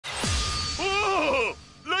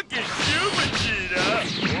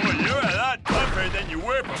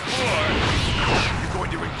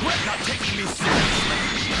Not taking me seriously.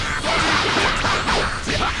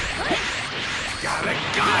 Gotta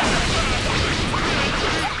go!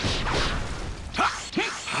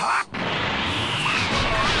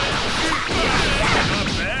 Not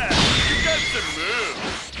bad. You got some moves.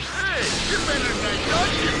 Hey, you're better than I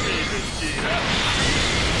thought you'd be, Vegeta.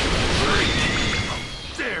 How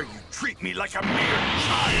dare you treat me like a mere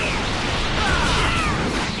child!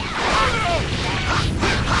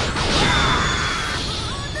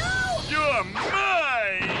 You're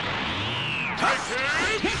mine!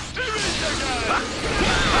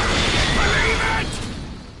 Believe it!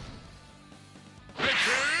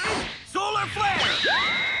 Solar flare!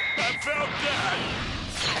 I felt that!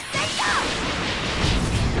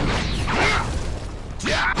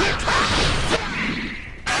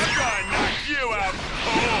 I'm gonna knock you out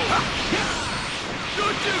cold!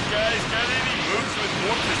 Don't you guys got any moves with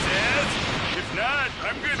more pizzazz? If not,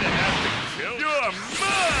 I'm gonna have to kill you. You're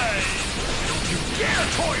mine! Don't you dare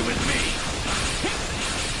toy with me!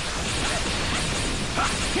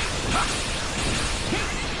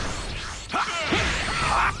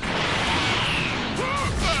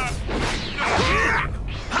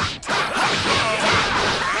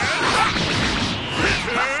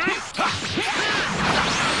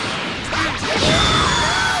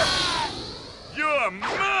 You're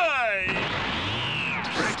mine!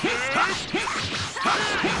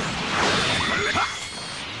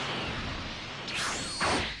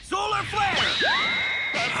 Solar flare!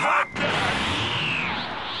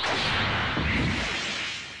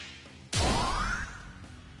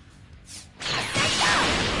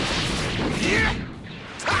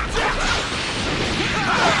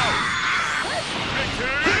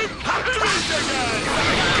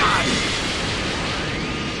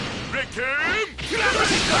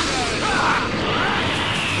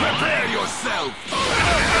 Prepare yourself!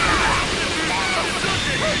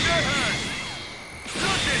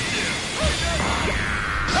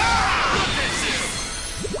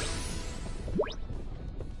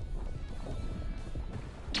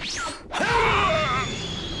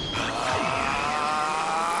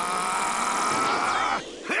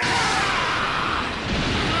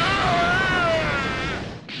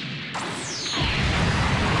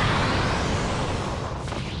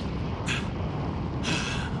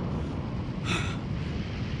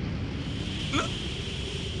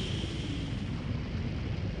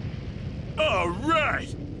 All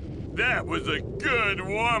right! That was a good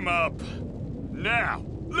warm-up. Now,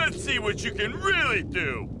 let's see what you can really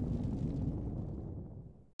do.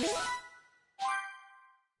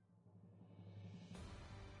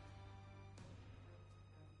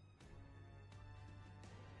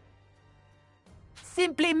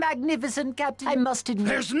 Simply magnificent, Captain. I must admit.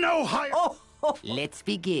 There's no higher... Oh, let's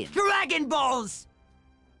begin. Dragon Balls!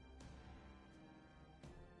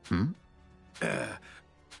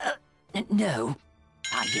 No.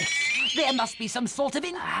 Ah, yes. There must be some sort of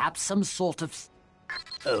perhaps some sort of...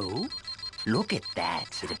 Oh? Look at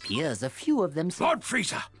that. It appears a few of them... Lord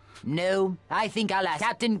Frieza! No, I think I'll ask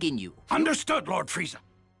Captain Ginyu. Understood, Lord Frieza.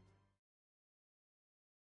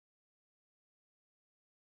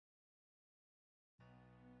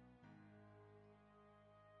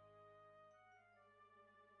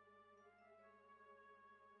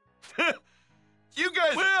 You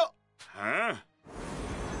guys... Well... Huh?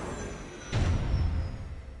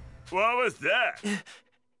 What was that?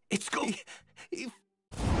 It's go...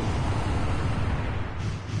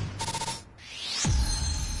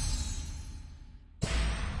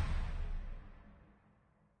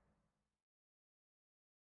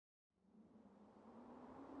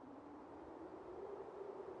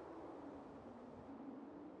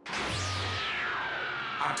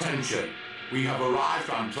 Attention, we have arrived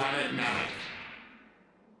on planet Namek.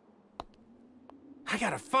 I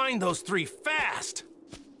gotta find those three fast!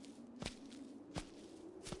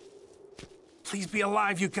 Please be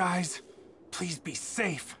alive, you guys. Please be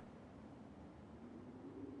safe.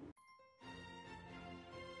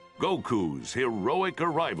 Goku's heroic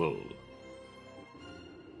arrival.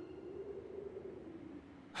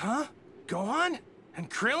 Huh? Gohan? And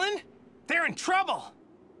Krillin? They're in trouble!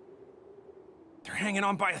 They're hanging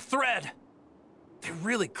on by a thread. They're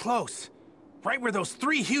really close. Right where those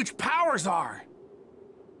three huge powers are.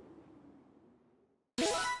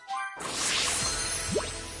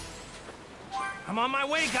 I'm on my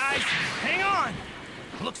way, guys. Hang on.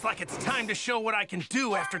 Looks like it's time to show what I can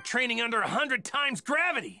do after training under 100 times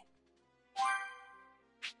gravity.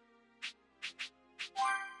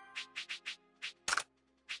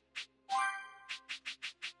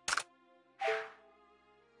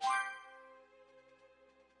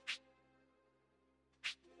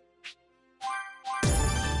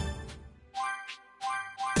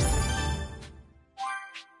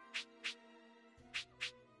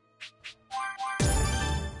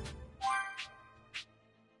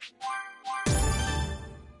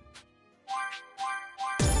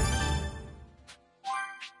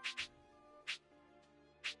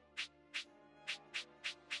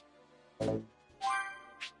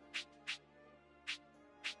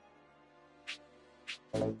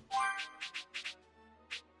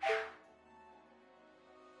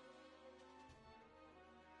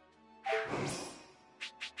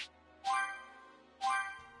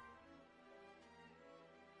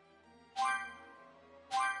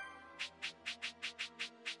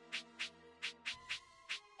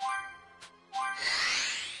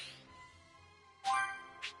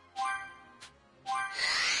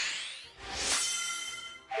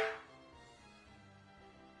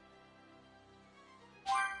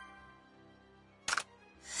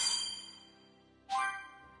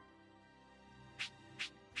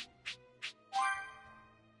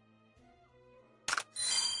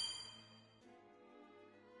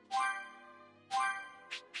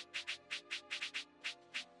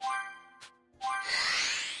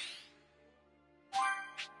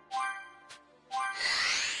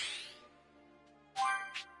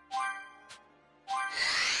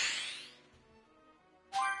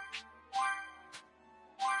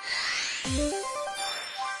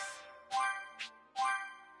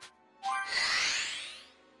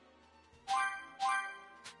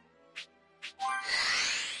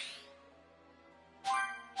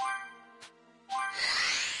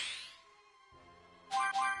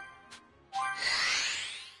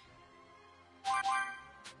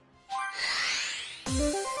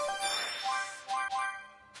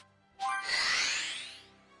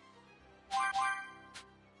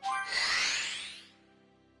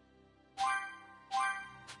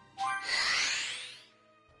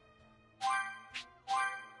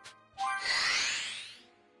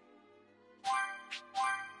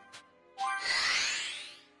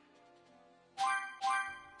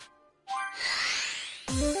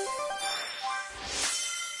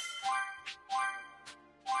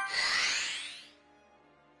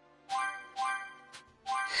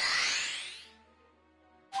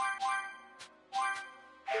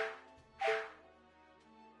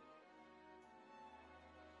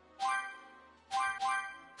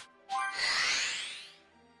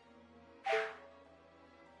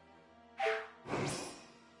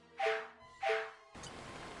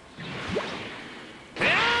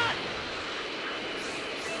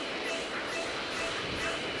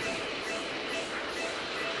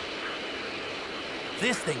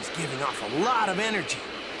 This thing's giving off a lot of energy.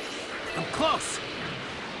 I'm close.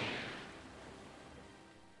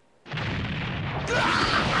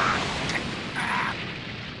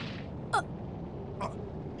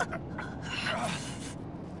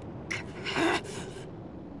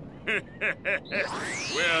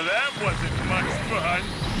 Well, that wasn't much fun.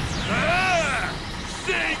 Ah!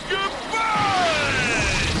 Say goodbye!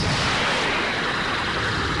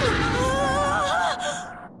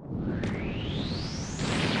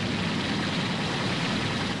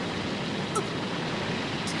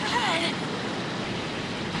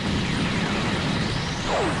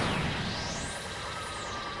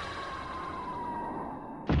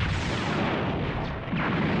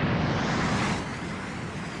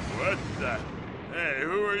 What the? Hey,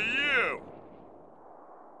 who are you?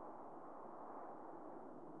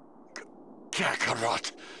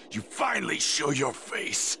 Kakarot, you finally show your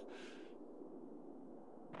face.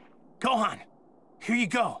 Gohan, here you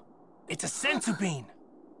go. It's a senzu bean.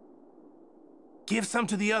 Give some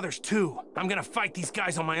to the others, too. I'm gonna fight these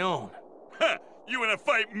guys on my own. Huh, you wanna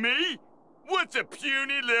fight me? What's a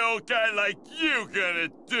puny little guy like you gonna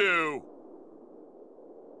do?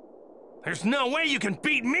 There's no way you can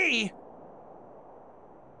beat me!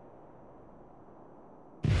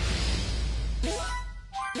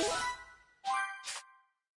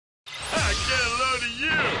 Get a load of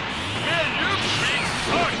you! Man, you're a big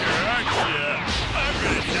talker, aren't you? I'm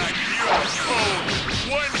gonna knock you out cold with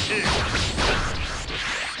one hit!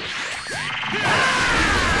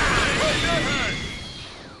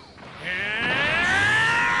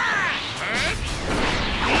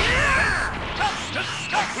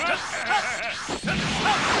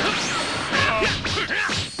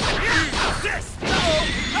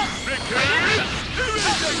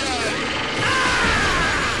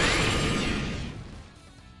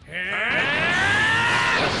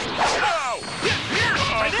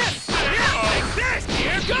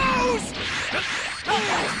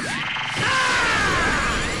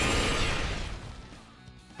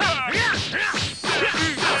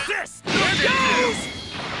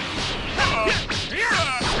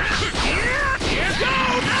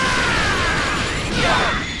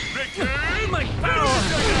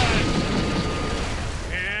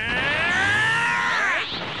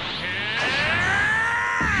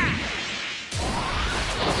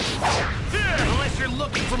 Unless you're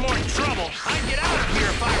looking for more trouble, I'd get out of here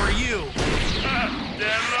if I were you.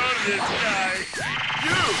 Download this guy. You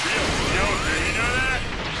really know me, you know that?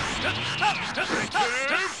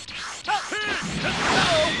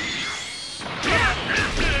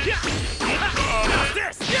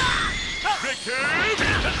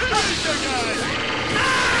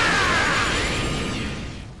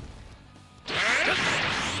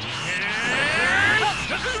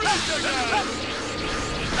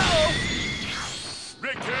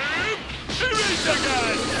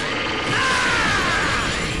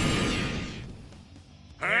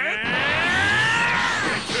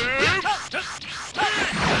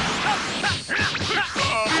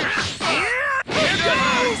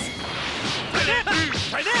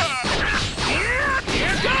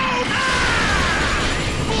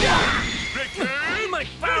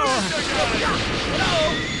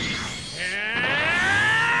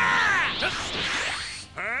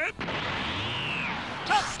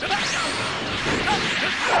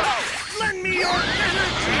 Lend me your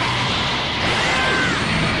energy!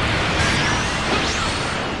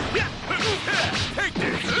 Take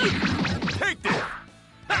this! Take this!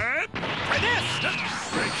 Try this! Try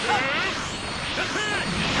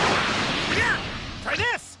this! Try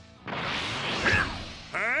this!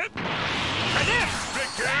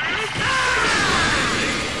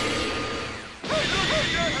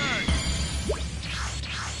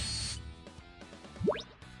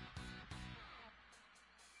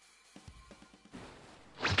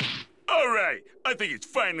 All right, I think it's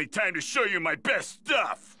finally time to show you my best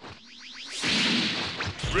stuff.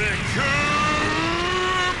 Raccoon!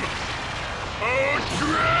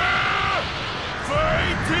 Ultra!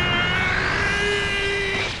 Fighting!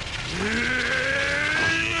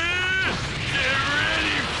 Get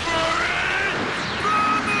ready for it!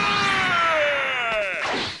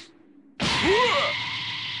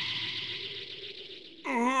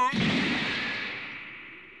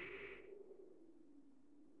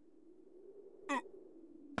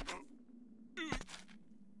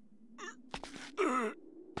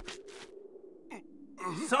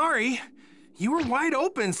 Sorry. You were wide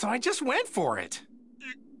open, so I just went for it.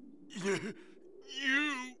 You...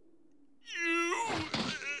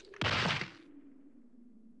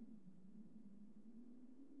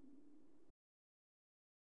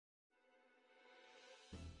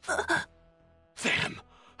 Damn!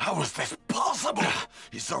 How was this possible?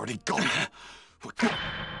 He's already gone. What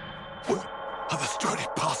other could he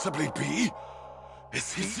possibly be?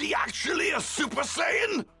 Is he actually a Super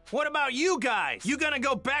Saiyan? What about you guys? You gonna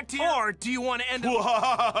go back to your... Or do you want to end up...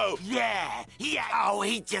 Whoa! Yeah. Oh,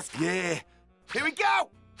 he just... Yeah. Here we go!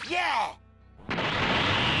 Yeah.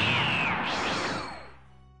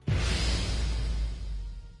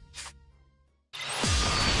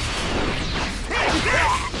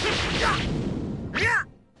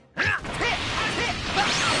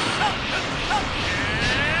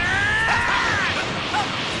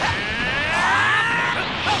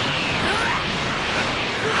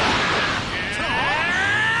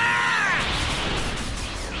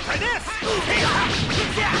 Try this!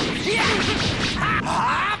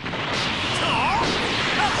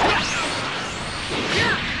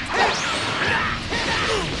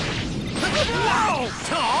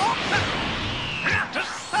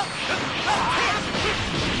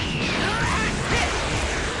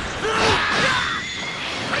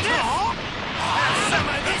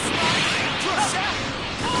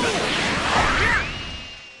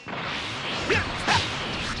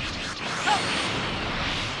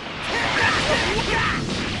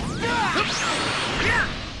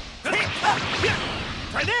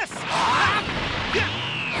 Try this! Try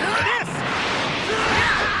this!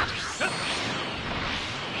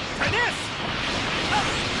 Try this!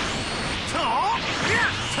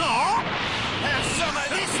 Have some of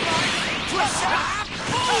this,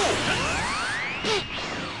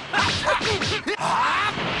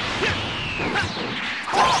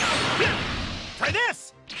 Try this!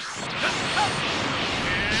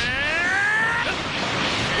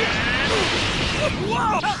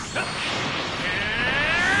 Whoa!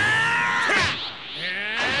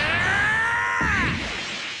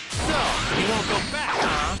 So, you won't go back,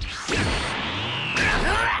 huh?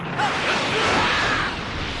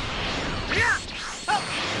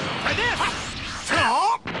 Try this!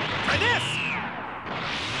 Try this!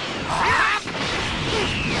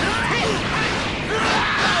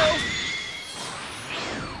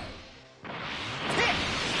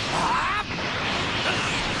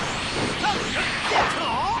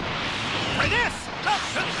 Try this!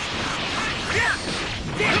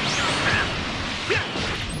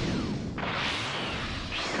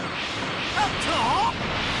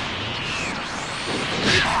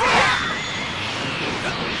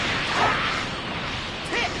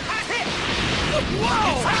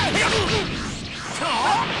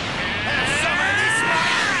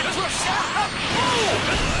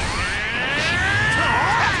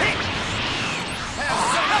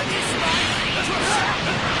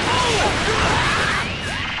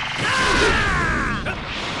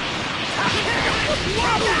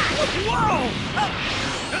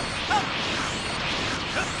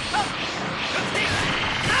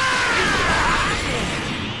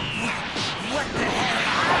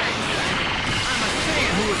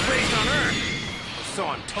 Who was raised on Earth? So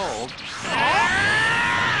I'm told.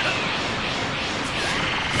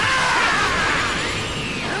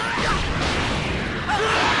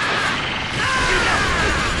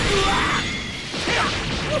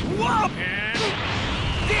 Whoa!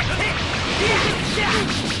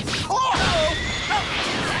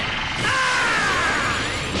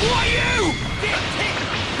 Who are you?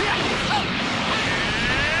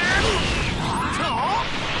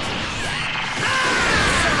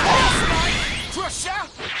 Crusher!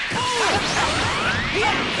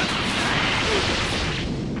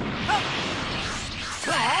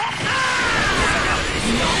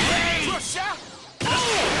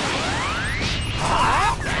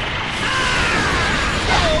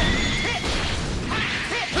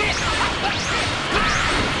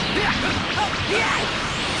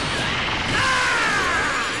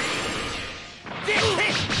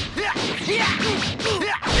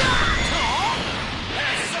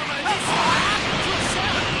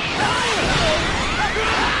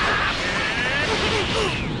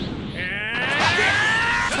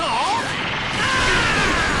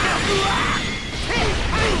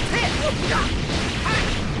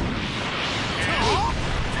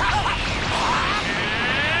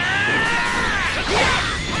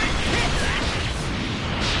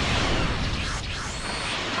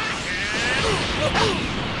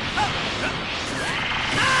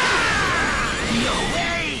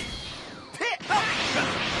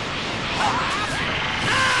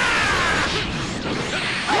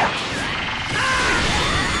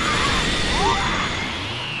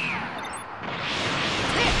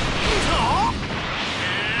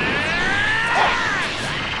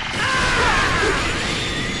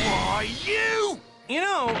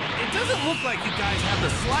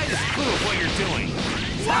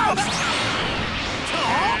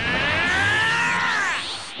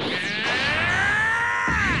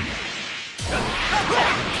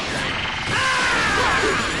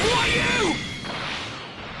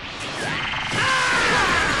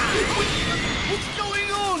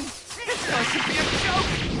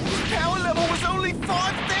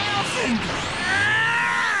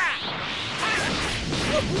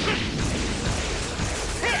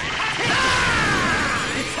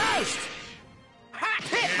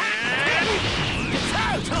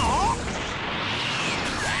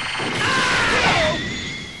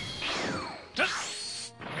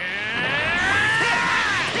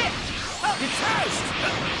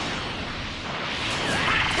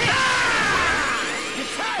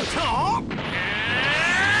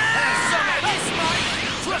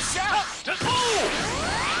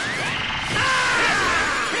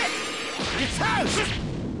 toast!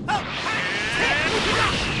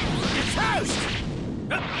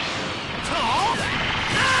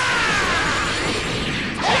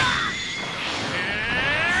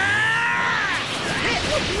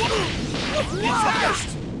 You're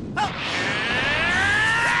toast!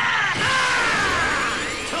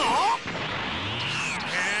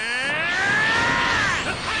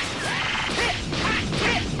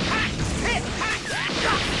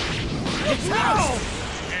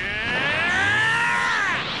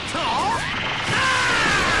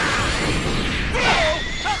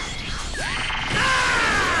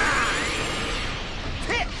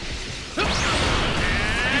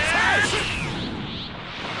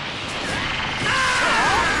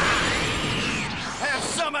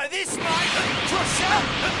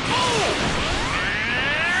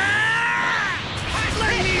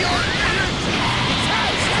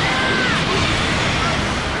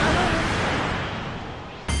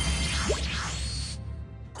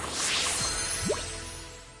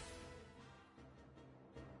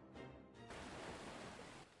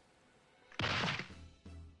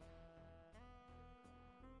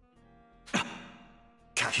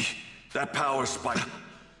 That power spike.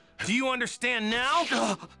 Do you understand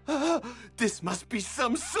now? This must be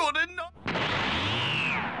some sort of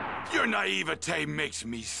Your naivete makes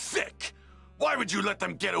me sick. Why would you let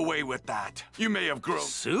them get away with that? You may have grown...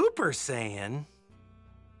 Super Saiyan?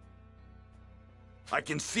 I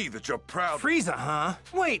can see that you're proud... Frieza, huh?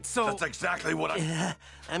 Wait, so... That's exactly what I...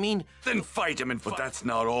 I mean... Then fight him but that's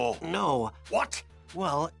not all. No. What?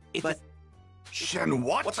 Well, if... Shen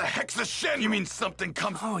what? What the heck's a Shen? You mean something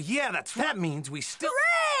comes... Oh, yeah, that means we still...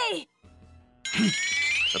 Hooray!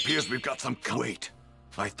 Appears we've got some... Wait.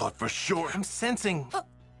 I thought for sure... I'm sensing...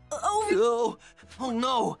 Oh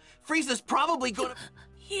no! Frieza's probably gonna...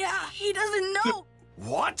 Yeah, he doesn't know.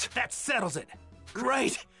 What? That settles it.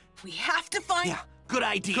 Great! We have to find... Yeah, good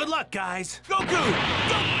idea. Good luck, guys. Goku!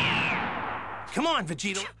 Go! Come on,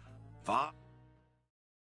 Vegeta.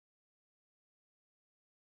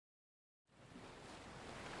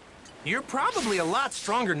 You're probably a lot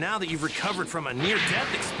stronger now that you've recovered from a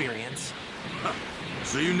near-death experience.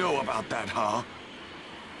 So you know about that, huh?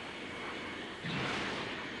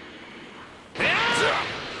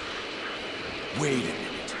 Wait a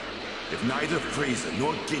minute. If neither Frieza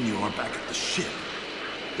nor Ginyu are back at the ship,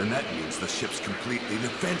 then that means the ship's completely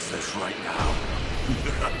defenseless right now.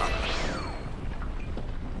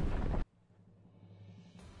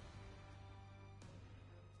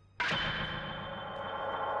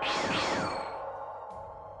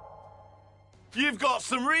 You've got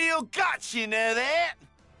some real guts, you know that?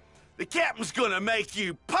 The captain's gonna make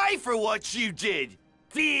you pay for what you did.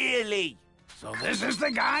 Dearly. So this is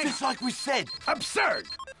the guy? Just like we said. Absurd!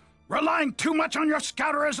 Relying too much on your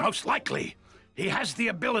scouter is most likely. He has the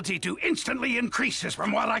ability to instantly increase his,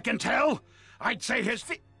 from what I can tell. I'd say his...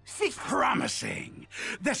 Promising.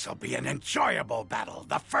 This'll be an enjoyable battle,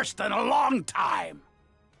 the first in a long time.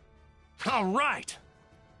 All right.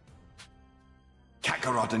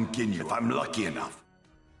 Kakarot and Ginyu, if I'm lucky enough.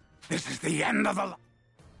 This is the end of the...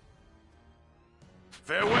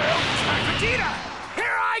 Farewell! Vegeta!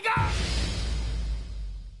 Here I go!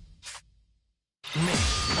 Man,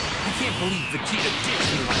 I can't believe Vegeta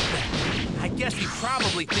ditched me like that. I guess he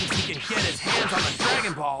probably thinks he can get his hands on the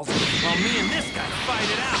Dragon Balls while me and this guy fight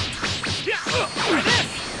it out. Try this!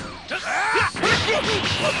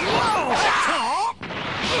 Whoa!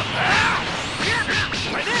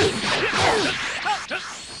 Try this! Try this!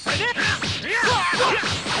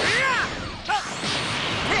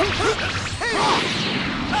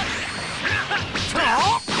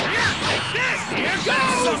 Take this! Here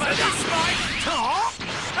goes! Some of this, Mike!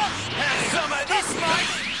 Have some of this, Mike!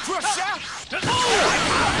 Crusher! Prepare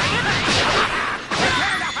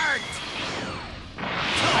to hurt!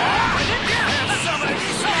 Have some of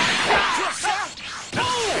this, Mike! Crusher!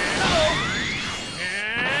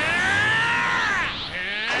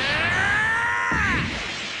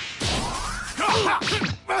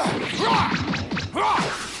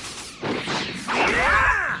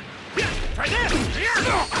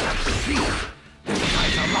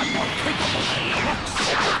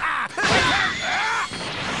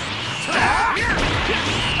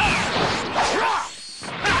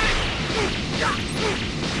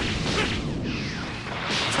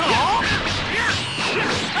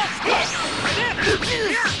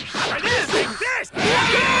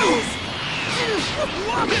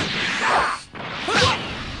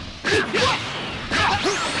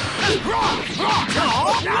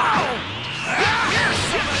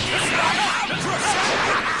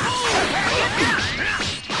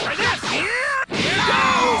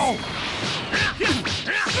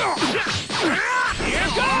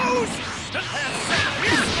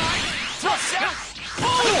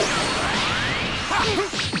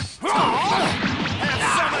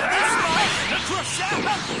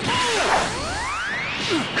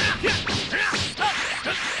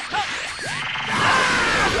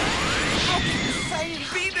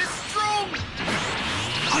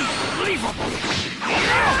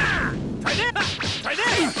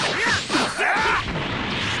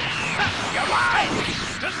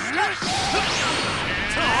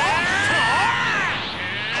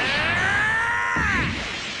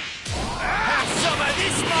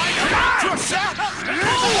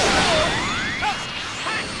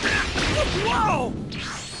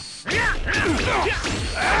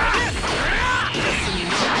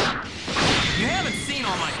 You haven't seen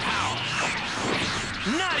all my power.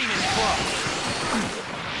 Not even close.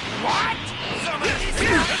 What? Some of this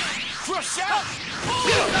crush out!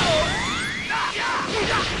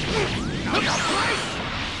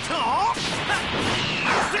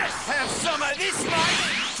 Have some of this, mate!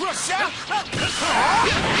 Crush out!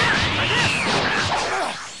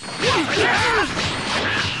 Here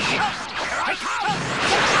I come!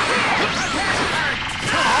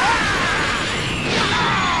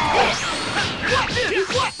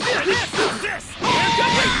 What is this?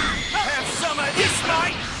 Have some of this,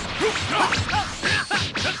 mate!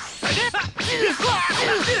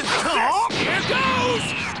 Here goes!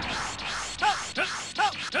 Have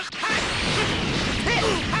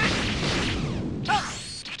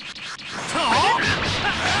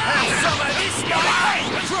some of this, mate!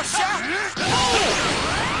 Crush out!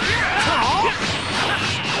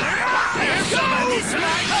 Have some of this,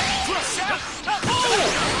 mate! Crush out!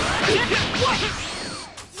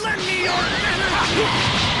 Lend me your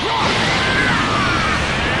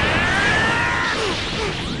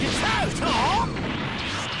It's out, Tom!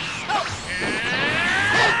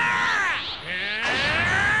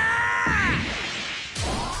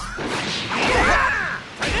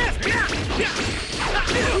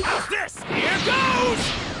 How's this? Here goes!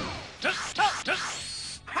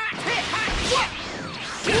 What?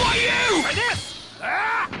 Who are you? Try this!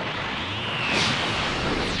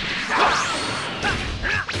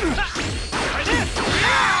 Try this!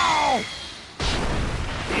 Ow!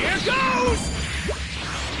 Here goes!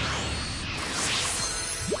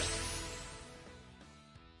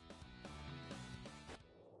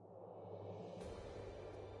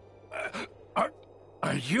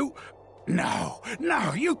 Are you? No,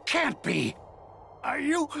 you can't be. Are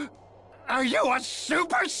you a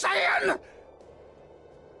Super Saiyan?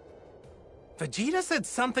 Vegeta said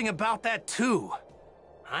something about that too.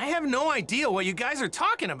 I have no idea what you guys are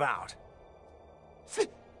talking about.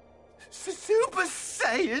 Super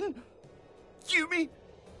Saiyan? You mean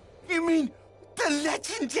the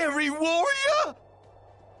legendary warrior?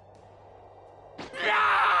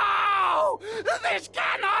 No! This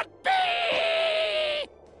cannot be!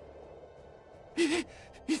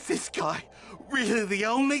 Is this guy really the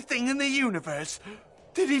only thing in the universe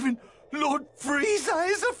that even Lord Frieza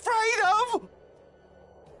is afraid of?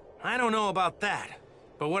 I don't know about that,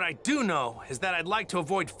 but what I do know is that I'd like to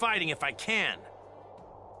avoid fighting if I can.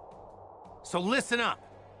 So listen up.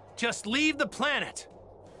 Just leave the planet.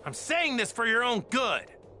 I'm saying this for your own good.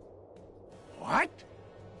 What?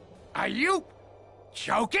 Are you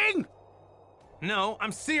joking? No,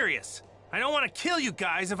 I'm serious. I don't want to kill you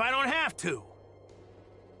guys if I don't have to.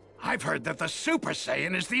 I've heard that the Super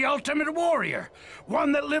Saiyan is the ultimate warrior,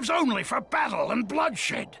 one that lives only for battle and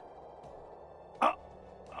bloodshed. Oh,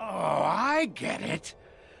 I get it.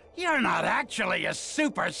 You're not actually a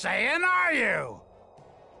Super Saiyan, are you?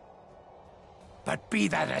 But be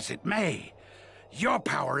that as it may, your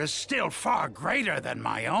power is still far greater than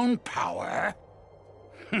my own power.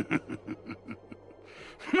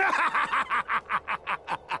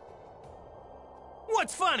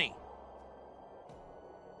 What's funny?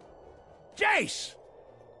 Jace!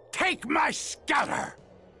 Take my scouter!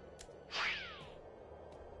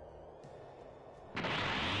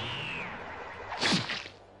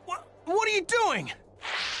 What are you doing?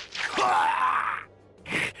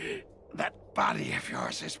 That body of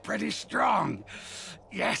yours is pretty strong.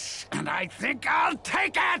 Yes, and I think I'll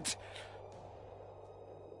take it!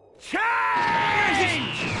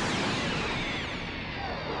 Change!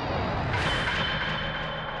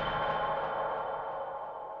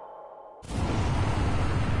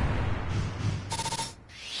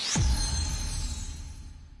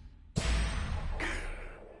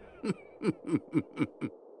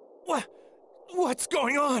 What's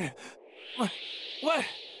going on?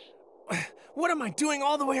 What am I doing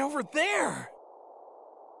all the way over there?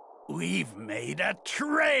 We've made a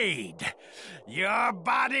trade. Your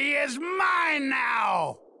body is mine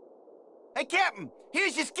now. Hey, Captain,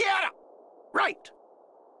 here's your scatter. Right.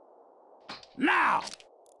 Now,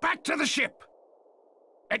 back to the ship.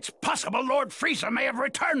 It's possible Lord Frieza may have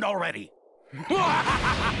returned already.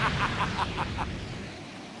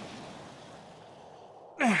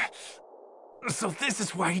 So this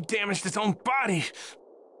is why he damaged his own body.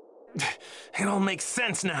 It all makes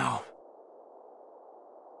sense now.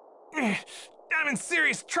 I'm in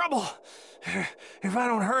serious trouble. If I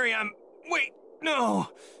don't hurry, Wait, no.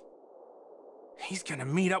 He's gonna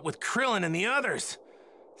meet up with Krillin and the others.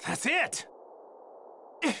 That's it.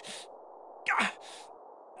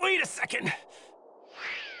 Wait a second.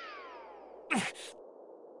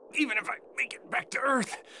 Even if I make it back to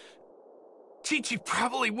Earth, Chi-Chi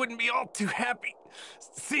probably wouldn't be all too happy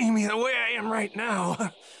seeing me the way I am right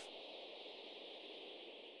now.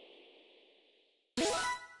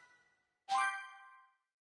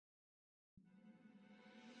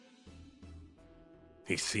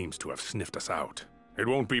 He seems to have sniffed us out. It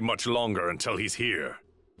won't be much longer until he's here.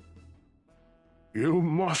 You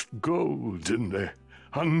must go, Dinde,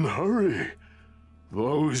 and hurry.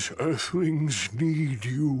 Those Earthlings need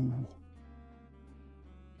you.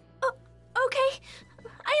 Okay,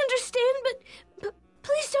 I understand, but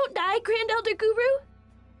please don't die, Grand Elder Guru.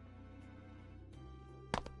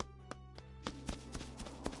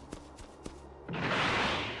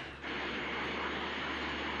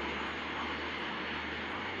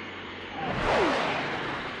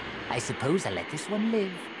 I suppose I'll let this one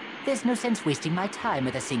live. There's no sense wasting my time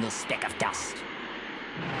with a single speck of dust.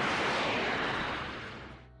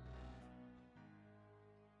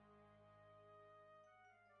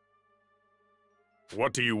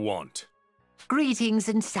 What do you want? Greetings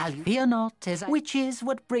and salute. Fear not, which is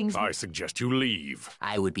what brings me. I suggest you leave.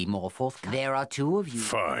 I would be more forthcoming. There are two of you.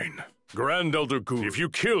 Fine. Grand Elder Guru, if you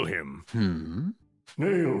kill him...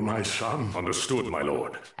 Nail, my son. Understood, my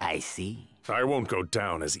lord. I see. I won't go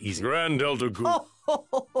down as easy. Grand Elder Guru...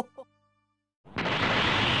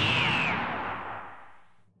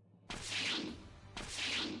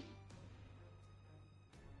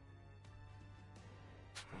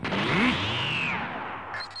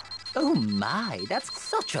 Oh my, that's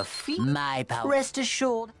such a feat. My power. Rest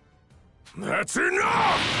assured. That's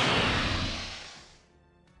enough!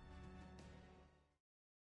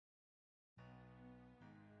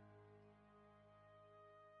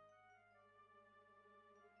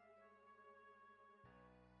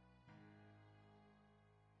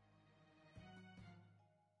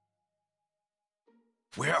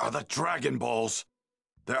 Where are the Dragon Balls?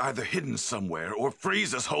 They're either hidden somewhere or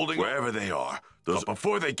Frieza's holding wherever they are. But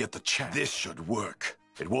before they get the chance, this should work.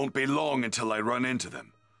 It won't be long until I run into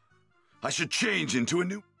them. I should change into a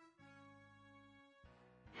new...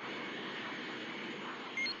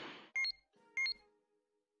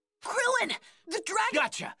 Krillin! The dragon...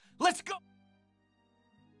 Gotcha! Let's go!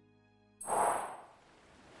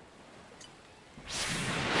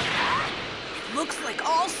 It looks like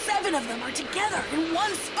all 7 of them are together in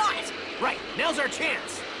one spot! Right, now's our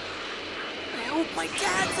chance! I hope my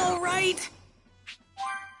dad's alright!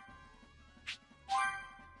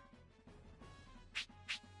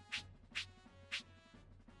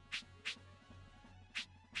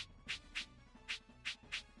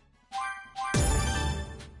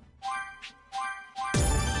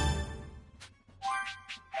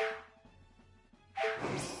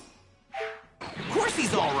 Of course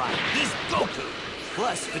he's all right. He's Goku.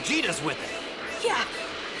 Plus, Vegeta's with him. Yeah,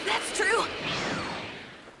 that's true.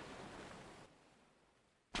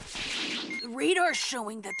 The radar's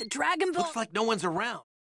showing that the Dragon Ball... Looks like no one's around.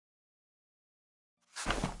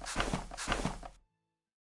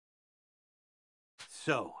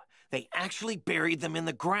 So, they actually buried them in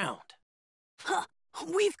the ground. Huh,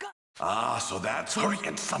 we've got... Ah, so that's... Hurry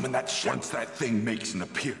and summon that ship once that thing makes an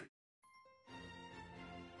appearance.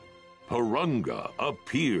 Parunga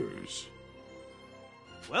appears.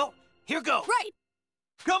 Well, here goes. Right!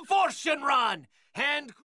 Come forth, Shinran!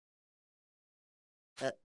 And...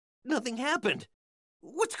 nothing happened.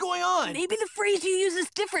 What's going on? Maybe the phrase you use is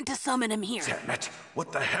different to summon him here. Damn it!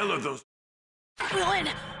 What the hell are those... Krillin!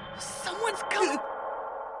 Someone's coming...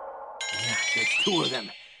 Yeah, there's 2 of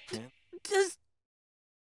them. Does...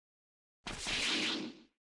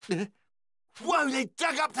 Whoa, they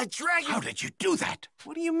dug up the dragon! How did you do that?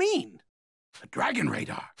 What do you mean? The dragon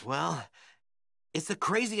radar. Well, it's the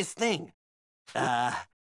craziest thing.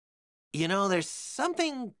 You know, there's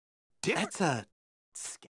something... Different? That's a...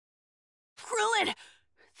 Krillin!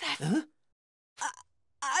 That...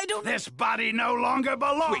 I don't... This body no longer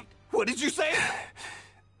belongs... Wait, what did you say?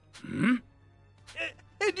 Hmm?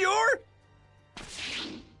 And you're...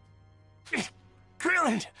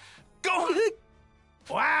 Krillin, go on!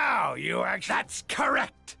 Wow, you actually... That's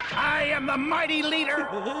correct! I am the mighty leader!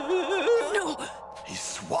 No! He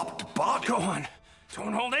swapped body. Go on.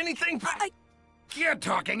 Don't hold anything back. You're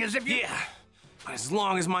talking as if you... Yeah, as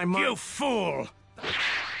long as my mind... You fool!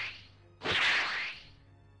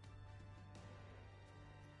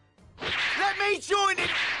 Let me join it!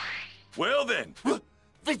 Well then.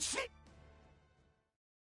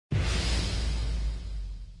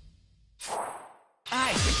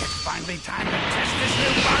 I think it's finally time to test this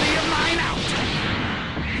new body of mine out!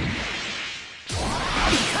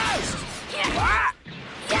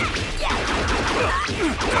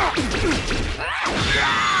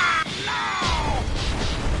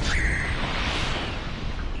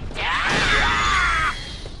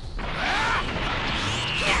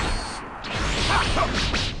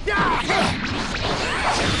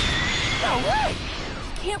 No way!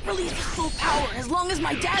 He can't release his full power as long as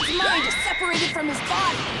my dad's mind is separated from his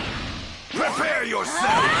body. Prepare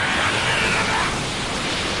yourself!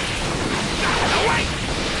 Away!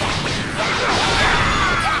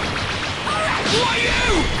 Who are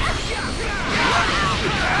you?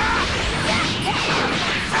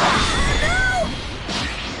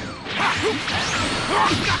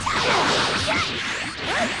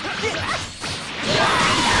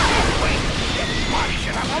 Body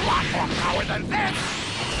should have a lot more power than this!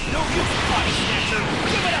 No use, Body Snatcher!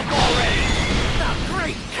 Give it up already! The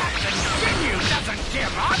great Captain Ginyu doesn't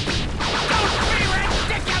give up! Don't be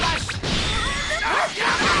ridiculous! Out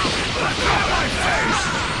of my face!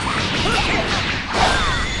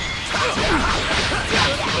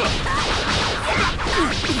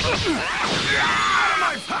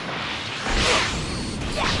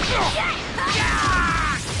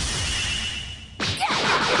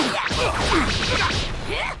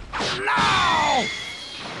 No!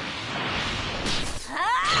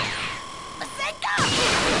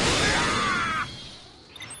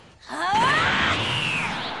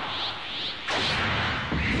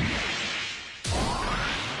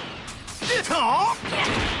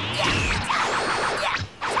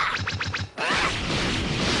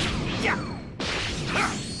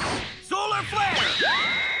 Solar flare!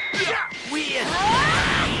 Weird!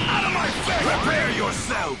 Out of my face! Prepare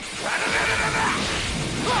yourself!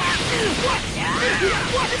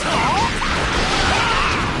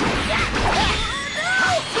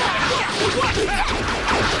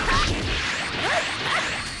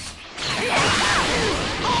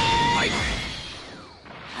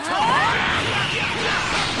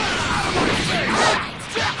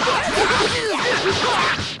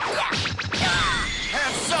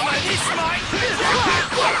 Have some of this, Mike! There's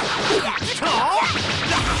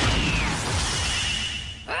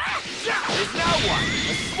no one!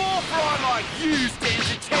 A small fry like you stands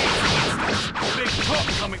a chance! Big talk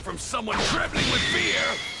coming from someone trembling with fear!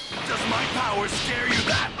 Does my power scare you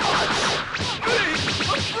that much? Me?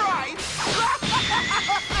 Afraid?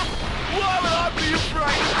 Why would I be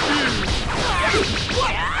afraid of you?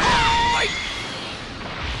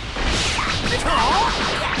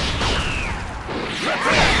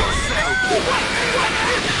 Prepare yourself!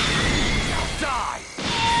 Die!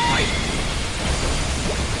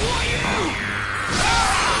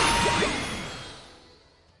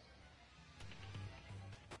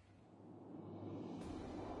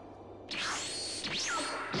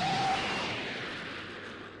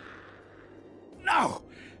 No!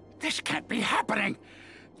 This can't be happening!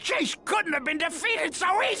 Chase couldn't have been defeated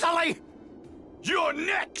so easily! You're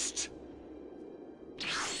next!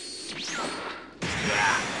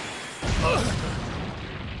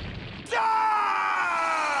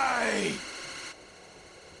 Die!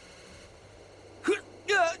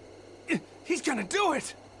 He's gonna do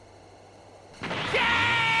it!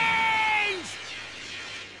 Change!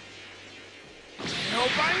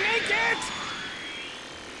 Hope I make it!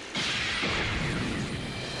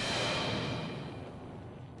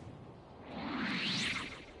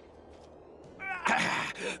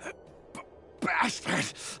 Bastard!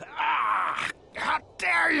 How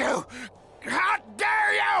dare you! How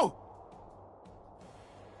dare you!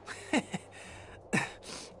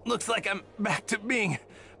 Looks like I'm back to being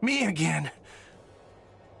me again.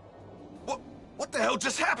 What the hell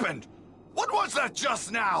just happened? What was that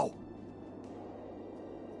just now?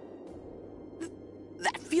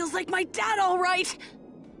 That feels like my dad, all right!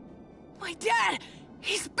 My dad!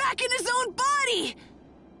 He's back in his own body!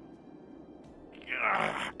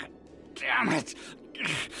 Damn it!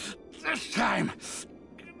 This time,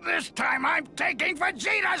 This time I'm taking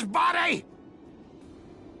Vegeta's body!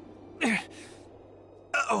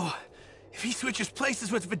 Uh-oh. If he switches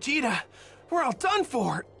places with Vegeta, we're all done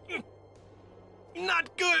for.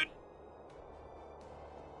 Not good.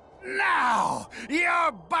 Now,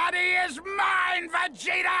 your body is mine,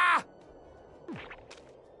 Vegeta!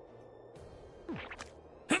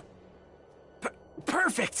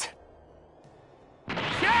 Perfect!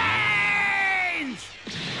 Change!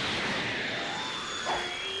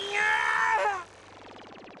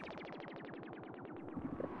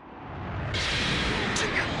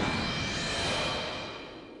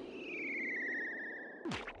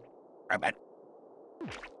 Rabbit.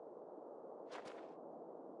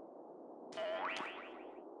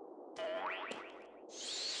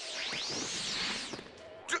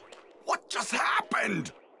 What just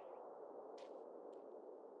happened?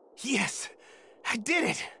 Yes, I did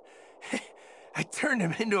it. I turned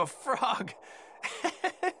him into a frog.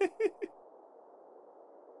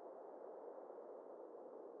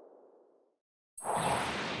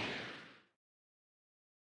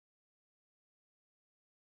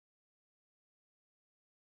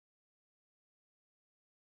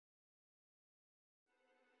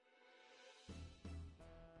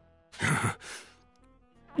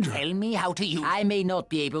 Tell me how to use. I may not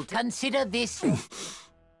be able to consider this.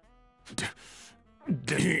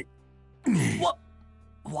 What?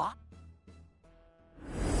 What?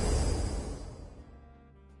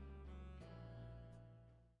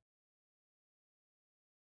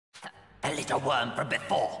 A little worm from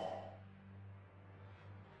before.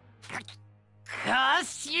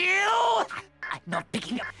 Curse you! I'm not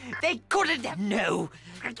picking up. They couldn't have. No.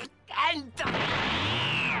 And.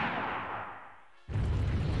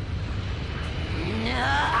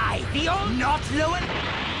 I feel not lower.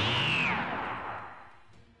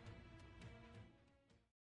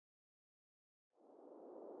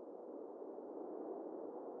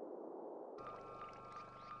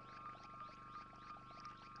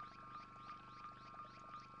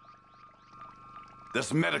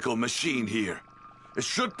 This medical machine here. It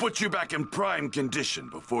should put you back in prime condition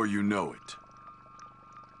before you know it.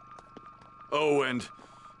 Oh, and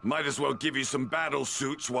might as well give you some battle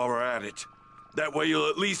suits while we're at it. That way you'll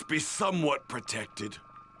at least be somewhat protected.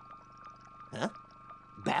 Huh?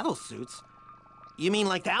 Battle suits? You mean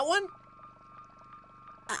like that one?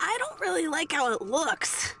 I don't really like how it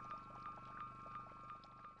looks.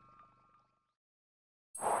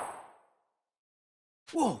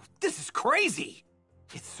 Whoa, this is crazy!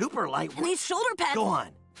 It's super light. It needs shoulder pads. Go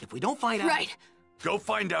on. If we don't find out... Right. Go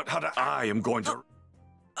find out how to... I am going to...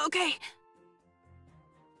 Okay.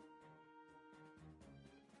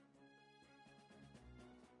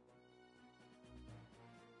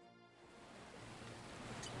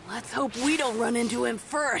 Let's hope we don't run into him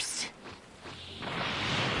first.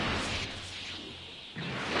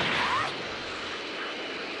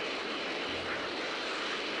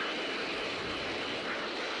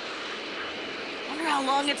 Wonder how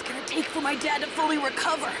long it's gonna take for my dad to fully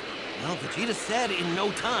recover. Well, Vegeta said in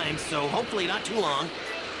no time, so hopefully not too long.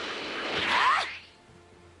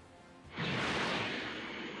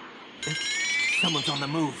 Someone's on the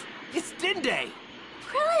move. It's Dende!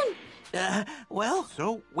 Krillin! Well,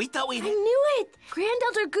 so we thought we... I knew it! Grand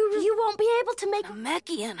Elder Guru, you won't be able to make...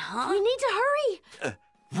 Namekian, huh? We need to hurry!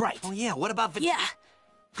 Right. Oh, yeah, what about Vegeta? Yeah.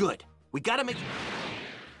 Good. We gotta make...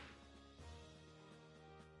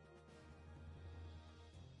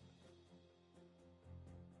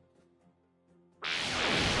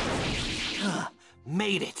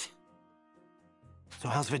 Made it. So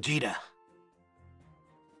how's Vegeta?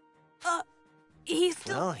 He's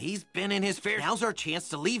still... Well, he's been in his fair... Now's our chance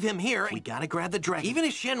to leave him here. We gotta grab the dragon. Even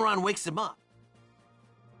if Shenron wakes him up.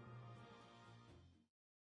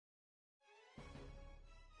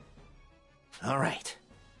 All right.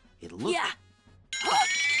 It looks...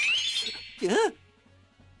 Yeah.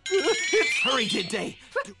 Hurry, Dende.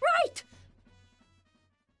 Right!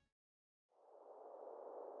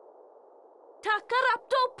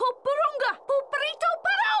 Takarapto Popurunga Puperito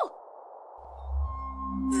Paro!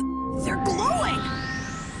 They're glowing!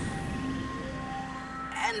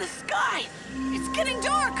 And the sky! It's getting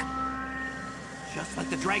dark! Just like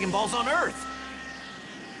the Dragon Balls on Earth.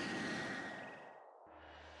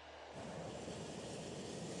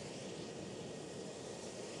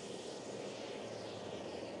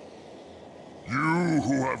 You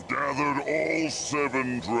who have gathered all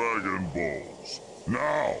 7 Dragon Balls,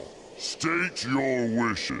 now state your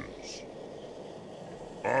wishes.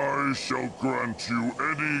 I shall grant you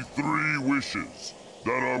any 3 wishes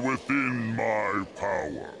that are within my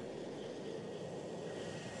power.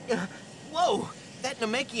 Whoa! That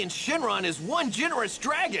Namekian Shenron is one generous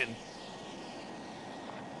dragon.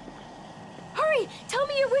 Hurry! Tell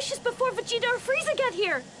me your wishes before Vegeta or Frieza get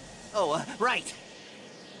here! Oh, right.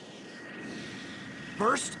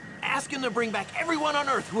 First, ask him to bring back everyone on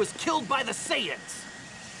Earth who was killed by the Saiyans.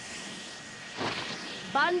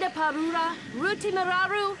 Banda Parura,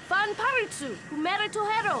 Rutimeraru, Van Paritsu,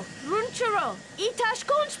 Humeritohero, Runchuro, Itash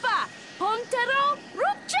Kunspa, Pontero,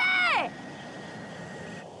 Rupche!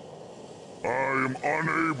 I am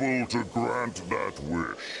unable to grant that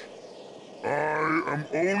wish. I am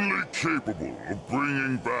only capable of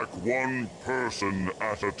bringing back one person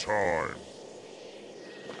at a time.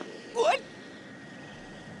 What?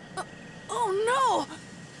 Oh no!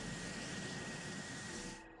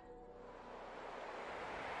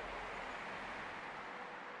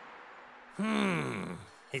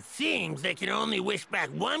 It seems they can only wish back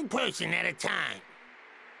one person at a time.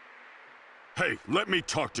 Hey, let me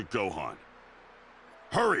talk to Gohan.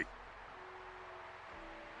 Hurry!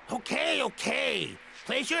 Okay.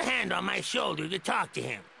 Place your hand on my shoulder to talk to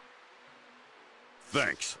him.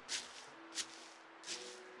 Thanks.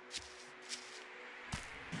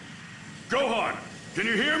 Gohan, can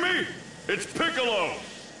you hear me? It's Piccolo!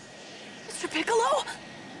 Mr. Piccolo?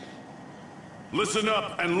 Listen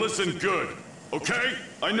up and listen good, okay?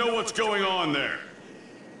 I know what's going on there.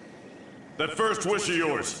 That first wish of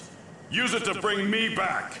yours, use it to bring me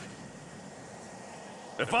back.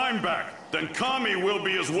 If I'm back, then Kami will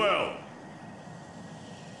be as well.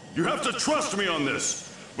 You have to trust me on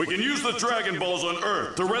this. We can use the Dragon Balls on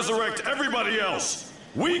Earth to resurrect everybody else.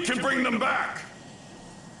 We can bring them back.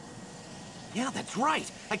 Yeah, that's right.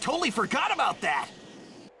 I totally forgot about that.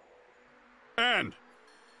 And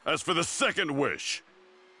as for the second wish,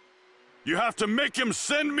 you have to make him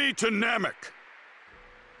send me to Namek.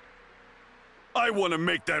 I want to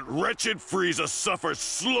make that wretched Frieza suffer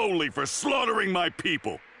slowly for slaughtering my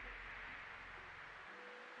people.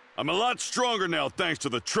 I'm a lot stronger now thanks to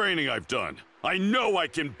the training I've done. I know I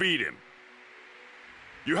can beat him.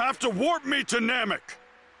 You have to warp me to Namek.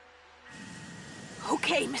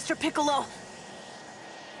 Okay, Mr. Piccolo.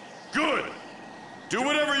 Good. Do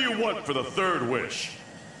whatever you want for the third wish.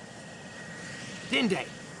 Dende,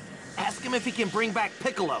 ask him if he can bring back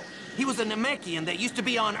Piccolo. He was a Namekian that used to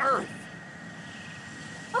be on Earth.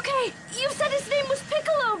 Okay, you said his name was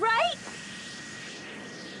Piccolo, right?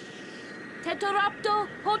 Tetorapto,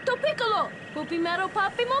 Hoto Piccolo, Pupimero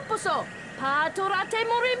Papi Momposo, Patorate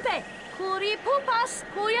Morimpe, Kuri Pupas,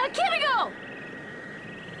 Huya Kirigo!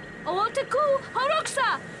 Otaku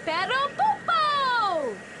Horoksa, Pero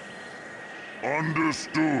Pupo!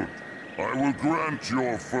 Understood. I will grant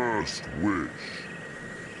your first wish.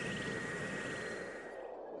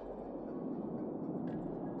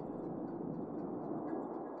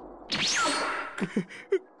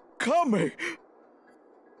 Kami!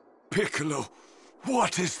 Piccolo,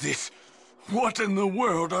 what is this? What in the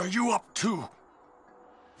world are you up to?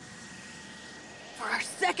 For our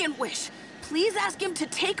second wish, please ask him to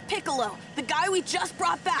take Piccolo, the guy we just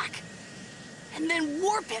brought back, and then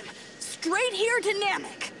warp him straight here to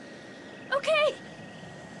Namek. Okay.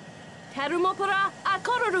 Tarumopora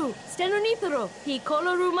Akororu, Stenonipero,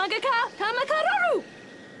 Hikoloru Magaka, Tamakaroru!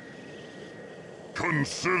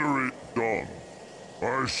 Consider it done.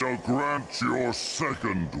 I shall grant your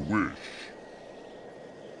second wish.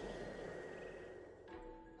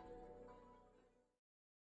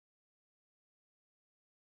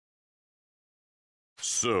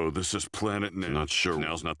 So, this is Planet Namek. Not sure.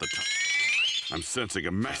 Now's not the time. I'm sensing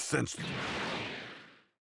a mass sense.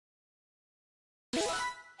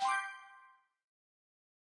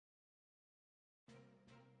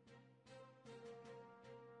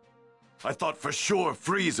 I thought for sure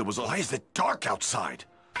Frieza was. Why is it dark outside?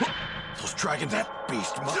 Those dragons, that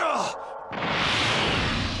beast must.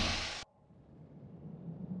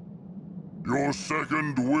 Your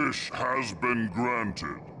second wish has been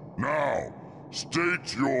granted. Now,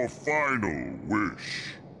 state your final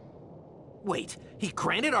wish. Wait, he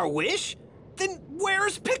granted our wish? Then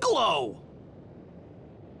where's Piccolo?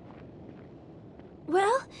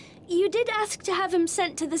 Well, you did ask to have him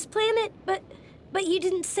sent to this planet, but you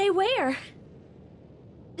didn't say where.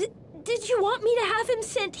 Did you want me to have him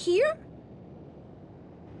sent here?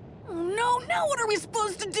 Oh no, now what are we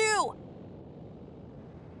supposed to do?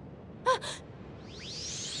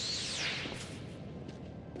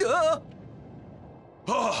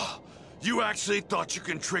 Oh, you actually thought you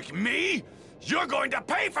can trick me? You're going to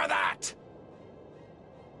pay for that!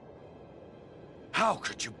 How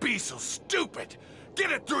could you be so stupid?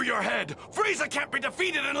 Get it through your head! Frieza can't be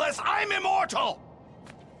defeated unless I'm immortal!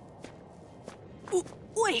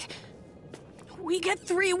 Wait. We get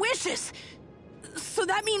 3 wishes. So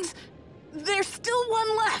that means there's still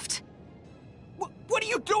one left. What are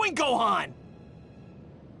you doing, Gohan?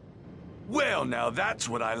 Well, now that's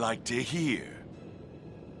what I like to hear.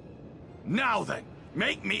 Now then,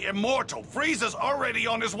 make me immortal. Frieza's already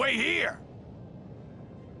on his way here.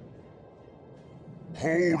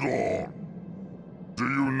 Hold on. Do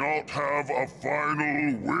you not have a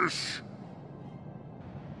final wish?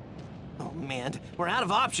 Oh, man. We're out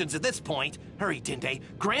of options at this point. Hurry, Dende.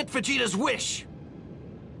 Grant Vegeta's wish.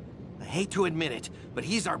 I hate to admit it, but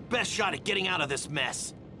he's our best shot at getting out of this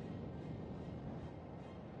mess.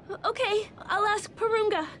 Okay, I'll ask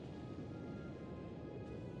Purunga.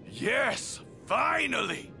 Yes,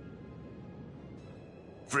 finally!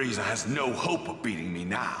 Frieza has no hope of beating me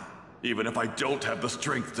now. Even if I don't have the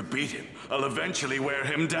strength to beat him, I'll eventually wear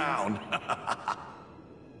him down.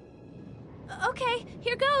 Okay,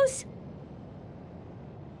 here goes.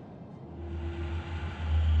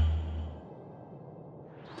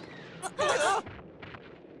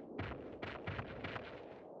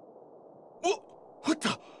 What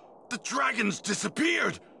the? The dragons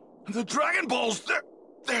disappeared! And the Dragon Balls,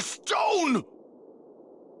 they're stone!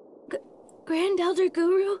 Grand Elder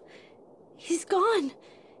Guru, he's gone.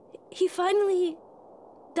 He finally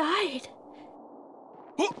died.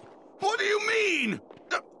 What do you mean?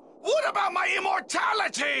 What about my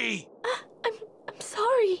immortality? I'm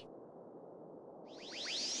sorry.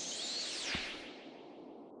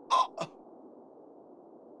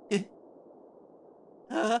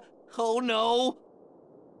 Oh no!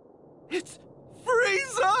 It's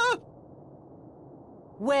Frieza!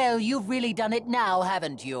 Well, you've really done it now,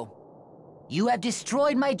 haven't you? You have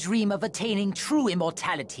destroyed my dream of attaining true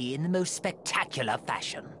immortality in the most spectacular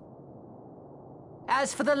fashion.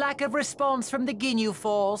 As for the lack of response from the Ginyu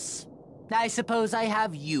Force, I suppose I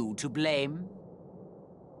have you to blame.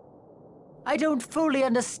 I don't fully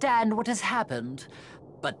understand what has happened,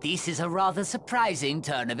 but this is a rather surprising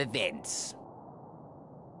turn of events.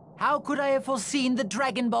 How could I have foreseen the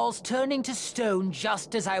Dragon Balls turning to stone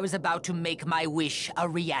just as I was about to make my wish a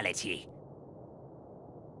reality?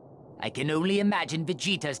 I can only imagine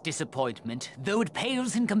Vegeta's disappointment, though it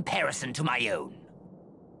pales in comparison to my own.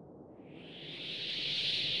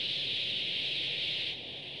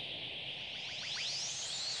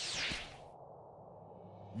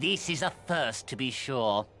 This is a first, to be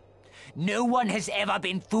sure. No one has ever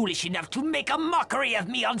been foolish enough to make a mockery of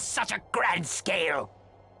me on such a grand scale.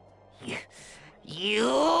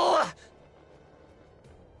 You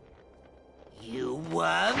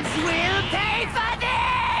worms will pay for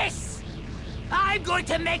this! I'm going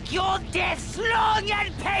to make your deaths long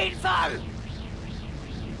and painful!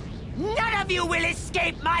 None of you will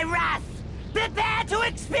escape my wrath! Prepare to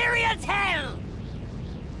experience hell!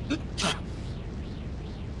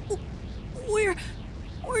 We're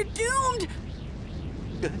doomed!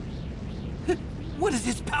 What is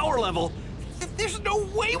his power level? There's no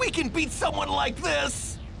way we can beat someone like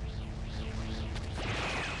this!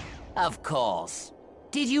 Of course.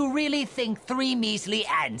 Did you really think 3 measly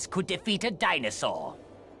ants could defeat a dinosaur?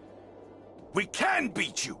 We can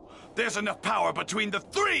beat you! There's enough power between the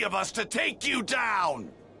 3 of us to take you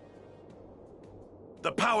down!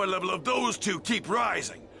 The power level of those 2 keep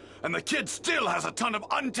rising, and the kid still has a ton of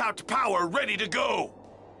untapped power ready to go!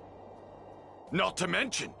 Not to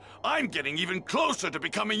mention, I'm getting even closer to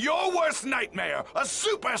becoming your worst nightmare, a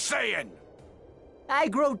Super Saiyan! I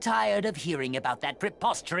grow tired of hearing about that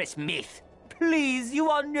preposterous myth. Please, you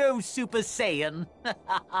are no Super Saiyan.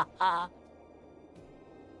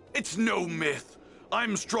 It's no myth.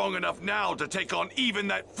 I'm strong enough now to take on even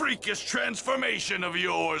that freakish transformation of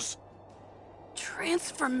yours.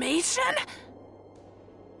 Transformation?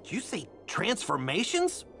 Did you say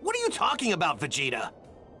transformations? What are you talking about, Vegeta?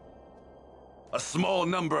 A small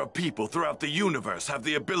number of people throughout the universe have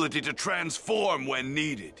the ability to transform when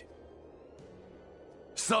needed.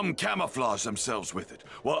 Some camouflage themselves with it,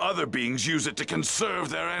 while other beings use it to conserve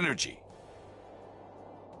their energy.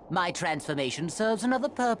 My transformation serves another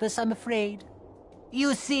purpose, I'm afraid.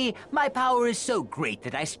 You see, my power is so great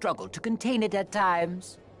that I struggle to contain it at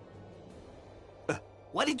times.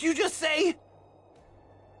 What did you just say?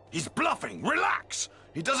 He's bluffing! Relax!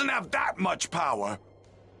 He doesn't have that much power!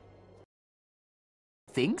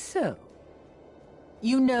 Think so?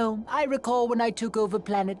 You know, I recall when I took over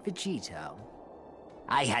planet Vegeta.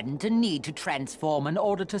 I hadn't a need to transform in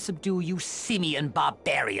order to subdue you simian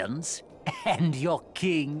barbarians and your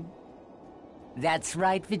king. That's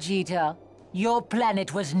right, Vegeta. Your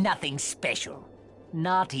planet was nothing special.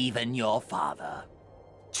 Not even your father.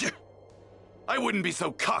 I wouldn't be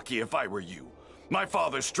so cocky if I were you. My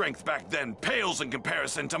father's strength back then pales in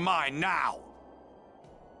comparison to mine now.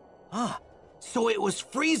 So it was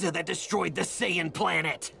Frieza that destroyed the Saiyan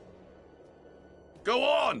planet! Go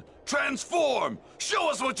on! Transform! Show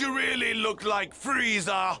us what you really look like,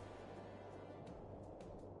 Frieza!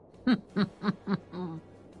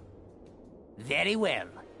 Very well.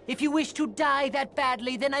 If you wish to die that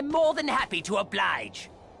badly, then I'm more than happy to oblige.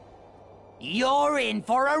 You're in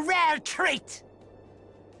for a rare treat!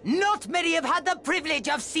 Not many have had the privilege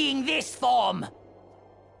of seeing this form!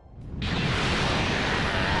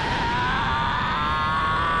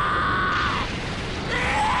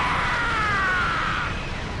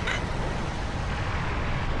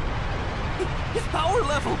 His power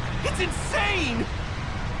level! It's insane!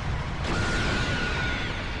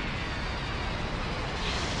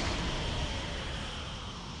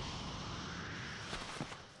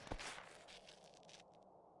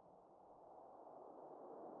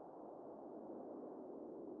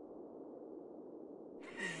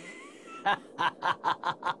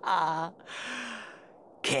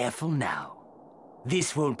 Careful now.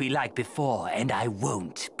 This won't be like before, and I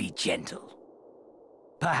won't be gentle.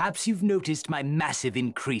 Perhaps you've noticed my massive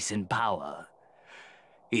increase in power.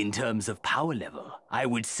 In terms of power level, I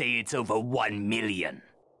would say it's over 1 million.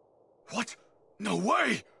 What? No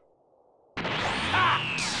way!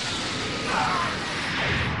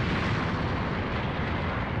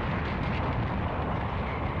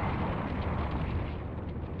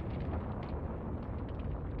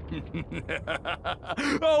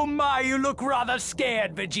 Oh my, you look rather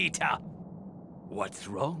scared, Vegeta. What's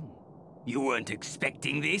wrong? You weren't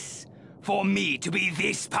expecting this? For me to be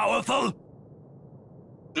this powerful?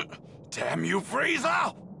 Damn you,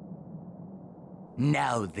 Frieza!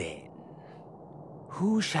 Now then,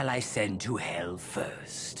 who shall I send to hell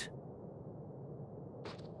first?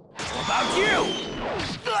 How about you?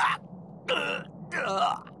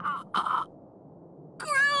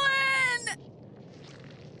 Krillin!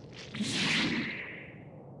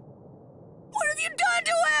 What have you done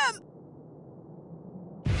to him?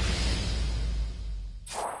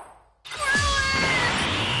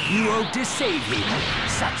 You hope to save him?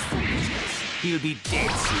 Such foolishness. He'll be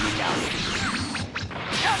dead soon enough.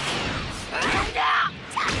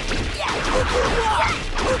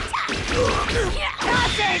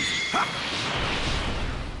 Passage!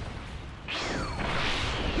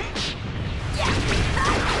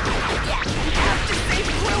 Have to save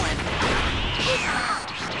Krillin!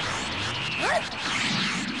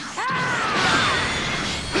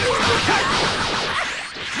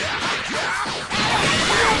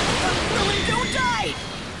 Krillin, don't die!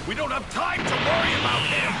 We don't have time to worry about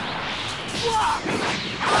him!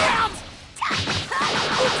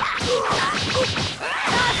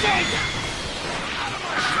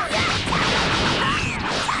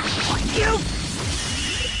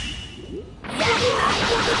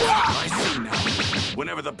 I see now.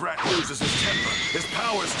 Whenever the brat loses his temper, his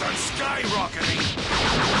power starts skyrocketing.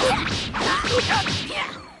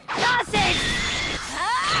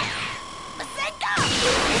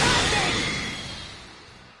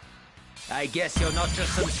 I guess you're not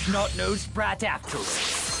just some snot-nosed brat after all.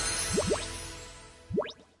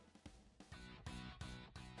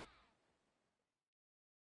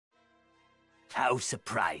 How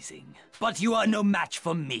surprising. But you are no match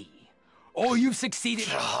for me. Or you've succeeded...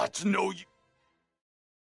 God, no, you...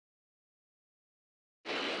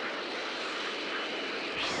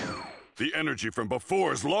 The energy from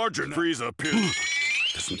before is larger. Frieza appears.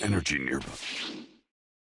 There's an energy nearby.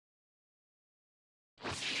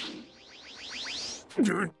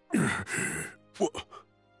 What?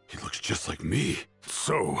 He looks just like me.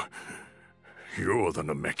 So, you're the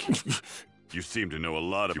Namek. You seem to know a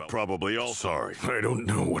lot about... Probably all. Sorry. I don't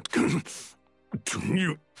know what can...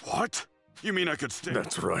 You... What? You mean I could stay...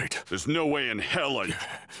 That's right. There's no way in hell I...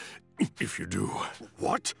 If you do...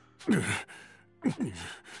 What?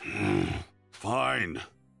 Fine.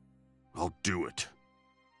 I'll do it.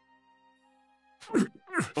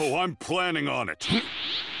 Oh, I'm planning on it.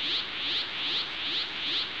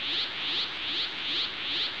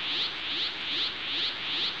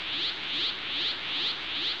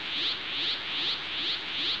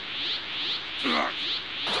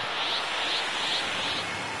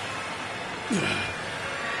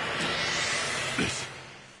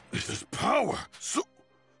 This is power. So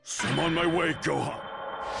I'm on my way, Gohan.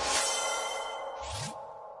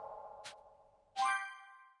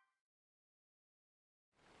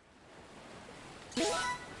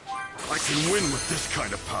 I can win with this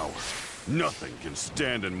kind of power. Nothing can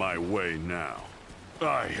stand in my way now.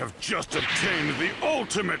 I have just obtained the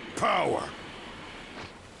ultimate power.